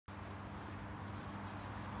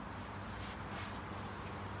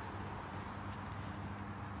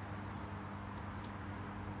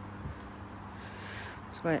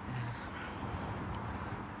Right.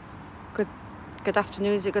 Good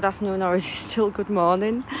afternoon. Is it good afternoon or is it still good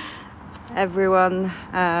morning, everyone?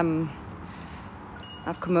 I've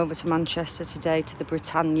come over to Manchester today to the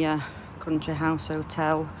Britannia Country House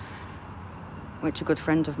Hotel, which a good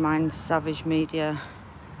friend of mine, Savage Media,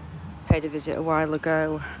 paid a visit a while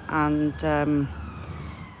ago, and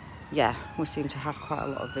yeah, we seem to have quite a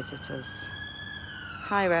lot of visitors.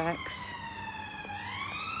 Hi Rex.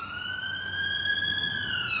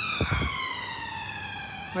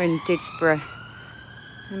 We're in Didsbury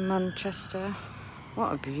in Manchester.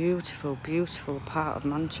 What a beautiful, beautiful part of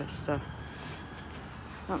Manchester.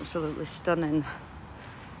 Absolutely stunning.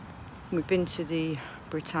 We've been to the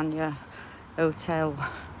Britannia Hotel,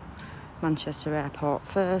 Manchester Airport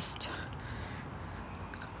first.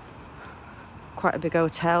 Quite a big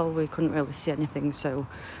hotel, we couldn't really see anything, so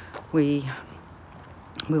we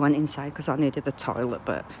went inside because I needed the toilet,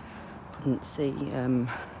 but couldn't see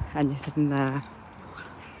anything there.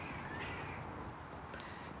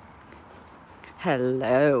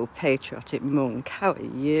 Hello, patriotic monk, how are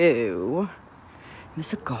you?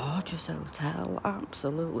 It's a gorgeous hotel,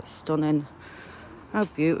 absolutely stunning. How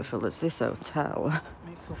beautiful is this hotel?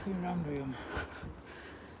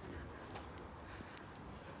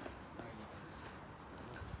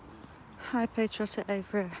 Hi, patriotic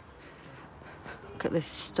Avery. Look at this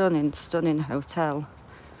stunning, stunning hotel.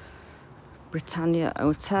 Britannia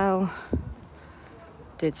Hotel,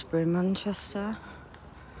 Didsbury, Manchester.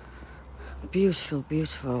 Beautiful,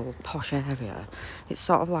 beautiful, posh area. It's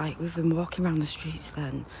sort of like we've been walking around the streets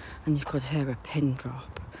then and you could hear a pin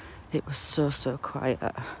drop. It was so, so quiet.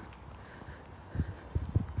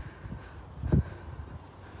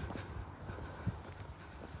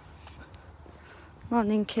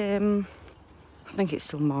 Morning, Kim. I think it's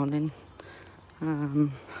still morning. This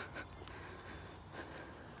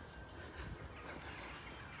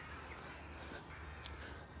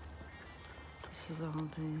is all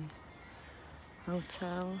the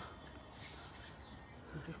hotel.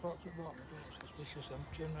 We just walked up the door, suspicious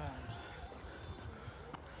empty and round.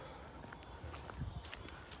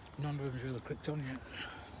 None of them's really clicked on yet.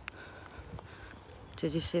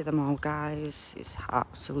 Did you see them all, guys? It's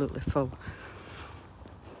absolutely full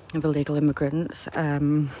of illegal immigrants. A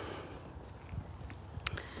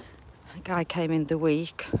guy came in the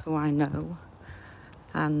week who I know,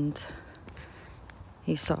 and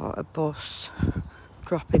he saw a bus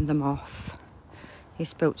dropping them off. He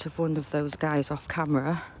spoke to one of those guys off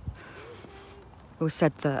camera who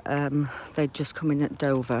said that they'd just come in at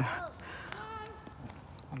Dover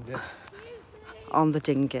on the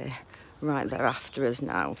dinghy right there after us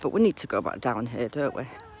now. But we need to go back down here, don't we?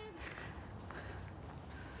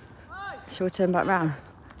 Shall we turn back round?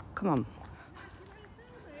 Come on.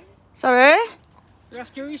 Sorry? You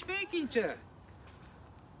ask who you're speaking to?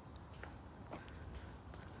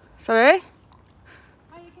 Sorry?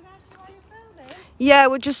 Yeah,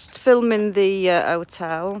 we're just filming the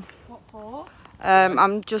hotel. What for?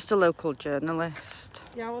 I'm just a local journalist.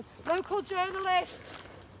 Yeah, well, local journalist.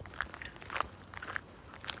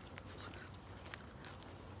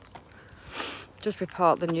 Just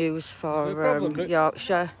report the news for No problem,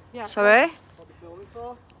 Yorkshire. Yeah. Sorry? What are you filming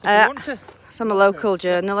for? So I'm a local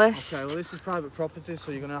journalist. Okay, well this is private property,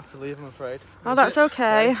 so you're going to have to leave, I'm afraid. Oh, that's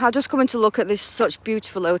okay. I'm just coming to look at this such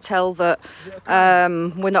beautiful hotel that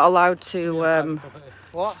we're not allowed to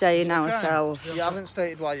stay in ourselves. You haven't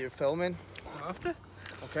stated why you're filming. After?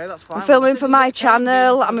 Okay, that's fine. I'm filming for my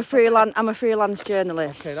channel. I'm a freelance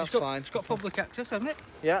journalist. Okay, that's fine. It's got public access, hasn't it?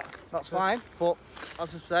 Yeah, that's fine. But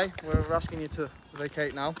as I say, we're asking you to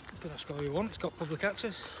vacate now. You can ask all you want. It's got public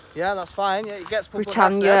access. Yeah, that's fine. Yeah, it gets public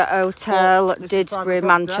Britannia access. Hotel, This is Didsbury, private property.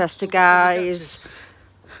 Manchester, guys.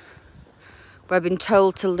 We've been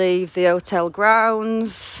told to leave the hotel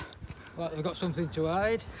grounds. Like they've got something to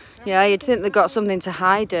hide. Yeah, you'd think they've got something to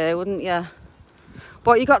hide here, wouldn't you?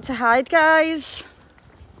 What you got to hide, guys?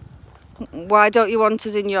 Why don't you want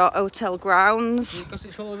us in your hotel grounds? Because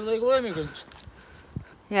it's full of illegal immigrants.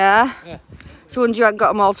 Yeah? Yeah. So wonder you haven't got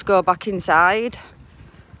them all to go back inside?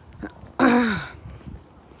 Hiya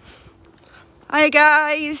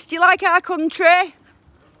guys, do you like our country?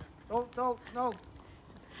 No.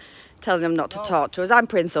 Telling them not to talk to us. I'm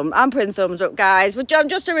putting thumbs up, guys. I'm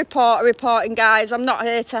just a reporting, guys. I'm not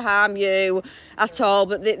here to harm you at all,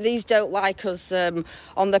 but these don't like us on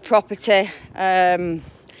the property.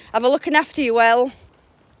 Have a looking after you well.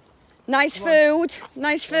 Nice food.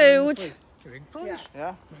 Drink, please.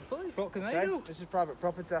 Yeah. Please, what can they Okay, do? this is private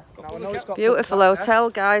property. Now, I know it's got Beautiful public access, hotel,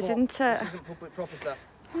 guys, but isn't it? This isn't public property.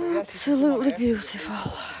 So yes, you can come on Absolutely here, beautiful. it's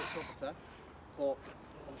public property, but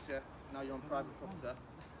obviously now you're on private property,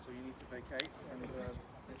 so you need to vacate and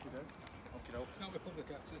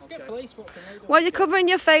What are you covering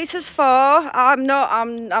your faces for? I'm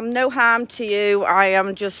no harm to you. I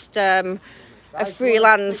am just a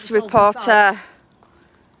freelance reporter.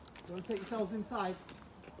 You want to take yourselves inside?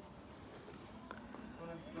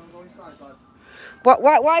 Go inside, guys.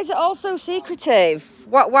 Why is it all so secretive?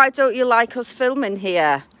 Why don't you like us filming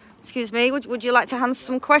here? Excuse me, would you like to answer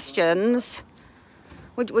some questions?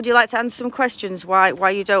 Would you like to answer some questions why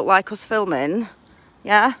you don't like us filming?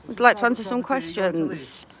 Yeah? Would you like to answer some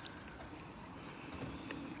questions?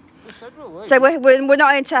 So we're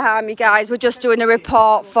not in to harm you guys, we're just doing a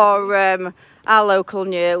report for our local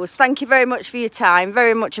news. Thank you very much for your time,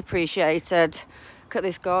 very much appreciated. Look at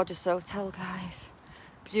this gorgeous hotel, guys.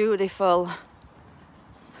 Beautiful.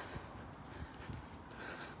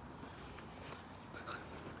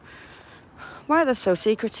 Why are they so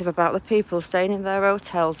secretive about the people staying in their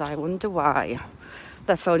hotels? I wonder why.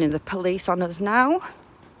 They're phoning the police on us now.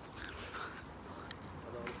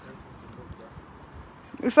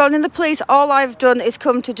 You're phoning the police. All I've done is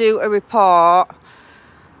come to do a report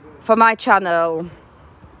for my channel.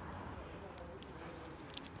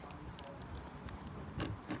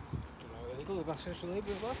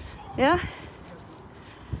 Yeah?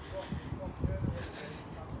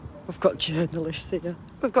 We've got journalists here.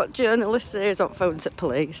 We've got journalists here who don't phone to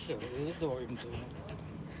police.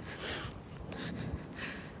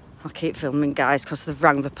 I'll keep filming, guys, because they've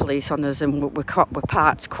rang the police on us and we're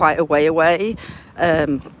parked quite a way away.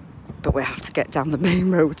 But we have to get down the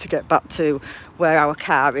main road to get back to where our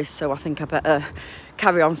car is, so I think I better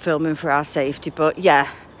carry on filming for our safety. But yeah,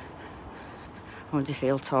 I wonder if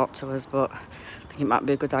he'll talk to us, but I think it might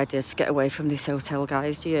be a good idea to get away from this hotel,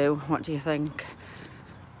 guys. Do you? What do you think?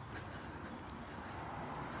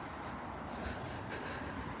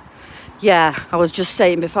 Yeah, I was just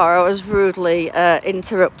saying before I was rudely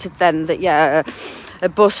interrupted then that, yeah, a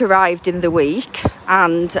bus arrived in the week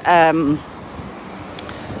and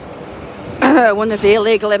one of the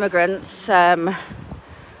illegal immigrants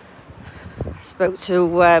spoke to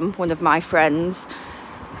one of my friends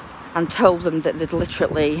and told them that they'd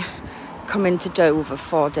literally come into Dover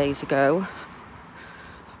 4 days ago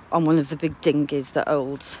on one of the big dinghies that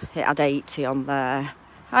holds, it had 80 on there.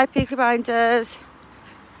 Hi, Peaky Blinders.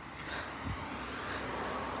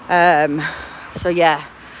 So yeah,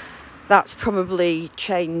 that's probably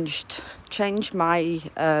changed my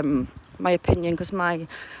my opinion, because my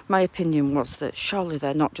opinion was that surely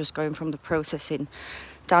they're not just going from the processing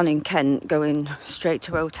down in Kent going straight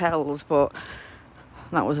to hotels, but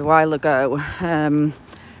that was a while ago.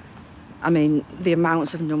 I mean, the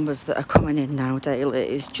amounts of numbers that are coming in now daily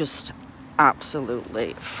is just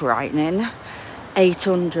absolutely frightening.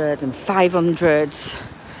 800 and 500s.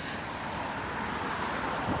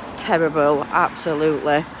 Terrible,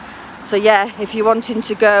 absolutely. So yeah, if you're wanting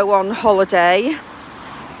to go on holiday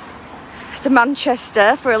to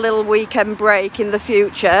Manchester for a little weekend break in the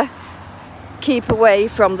future, keep away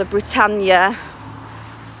from the Britannia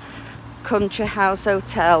Country House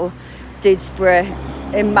Hotel, Didsbury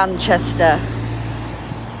in Manchester,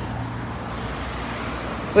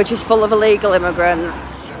 which is full of illegal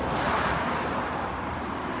immigrants.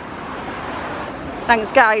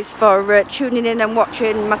 Thanks guys for tuning in and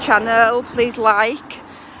watching my channel. Please like,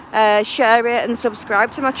 share it and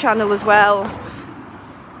subscribe to my channel as well.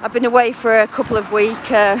 I've been away for a couple of weeks,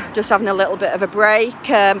 just having a little bit of a break,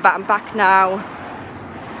 but I'm back now.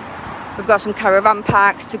 We've got some caravan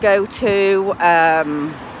parks to go to,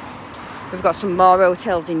 we've got some more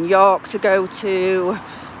hotels in York to go to,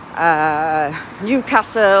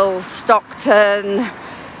 Newcastle, Stockton,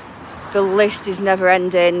 the list is never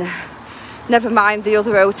ending. Never mind the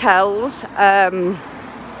other hotels, the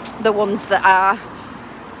ones that are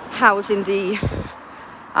housing the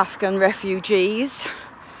Afghan refugees.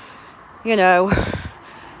 You know,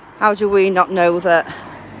 how do we not know that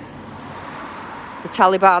the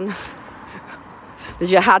Taliban, the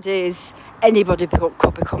jihadis, anybody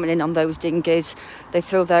could be coming in on those dinghies? They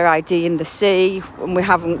throw their ID in the sea and we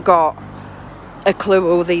haven't got a clue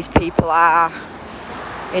who these people are.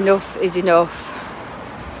 Enough is enough.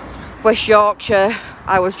 West Yorkshire,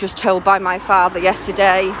 I was just told by my father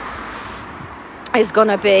yesterday, is going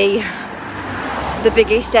to be the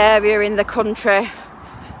biggest area in the country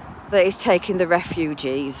that is taking the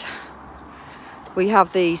refugees. We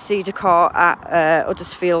have the Cedar Court at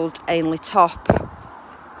Huddersfield Ainley Top,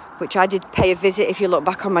 which I did pay a visit if you look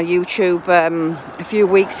back on my YouTube a few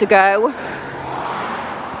weeks ago,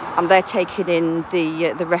 and they're taking in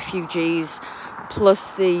the refugees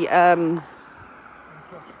plus the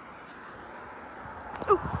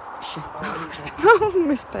oh shit, oh,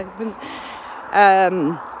 mispavement.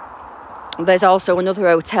 There's also another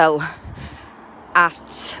hotel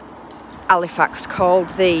at Halifax called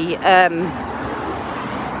the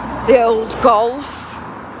Old Golf.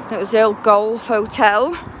 It was the Old Golf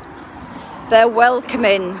Hotel. They're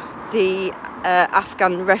welcoming the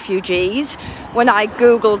Afghan refugees. When I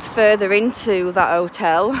googled further into that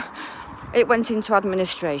hotel, it went into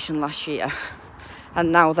administration last year,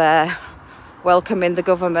 and now they're welcoming the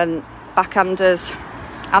government backhanders,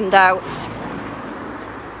 handouts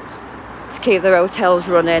to keep their hotels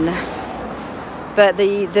running. But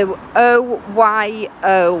the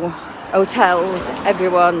OYO hotels,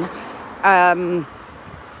 everyone,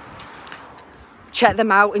 check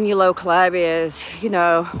them out in your local areas. You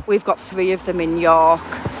know, we've got 3 of them in York.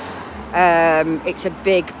 It's a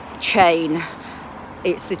big chain.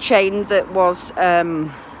 It's the chain that was at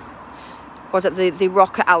the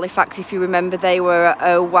Rock at Halifax, if you remember. They were at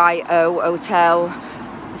OYO Hotel.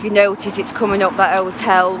 If you notice, it's coming up that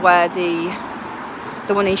hotel where the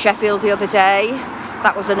one in Sheffield the other day,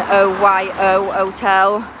 that was an OYO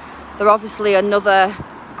hotel. They're obviously another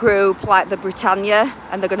group like the Britannia,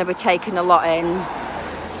 and they're going to be taking a lot in.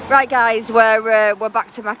 Right guys, we're back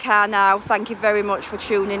to my car now. Thank you very much for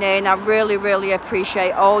tuning in. I really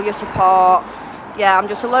appreciate all your support. Yeah, I'm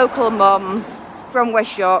just a local mum from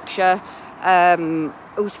West Yorkshire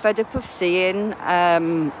who's fed up of seeing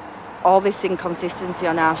all this inconsistency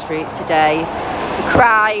on our streets today. The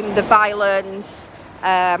crime, the violence,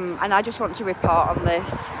 and I just want to report on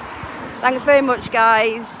this. Thanks very much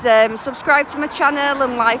guys. Subscribe to my channel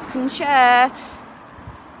and like and share.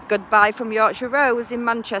 Goodbye from Yorkshire Rose in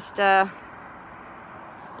Manchester.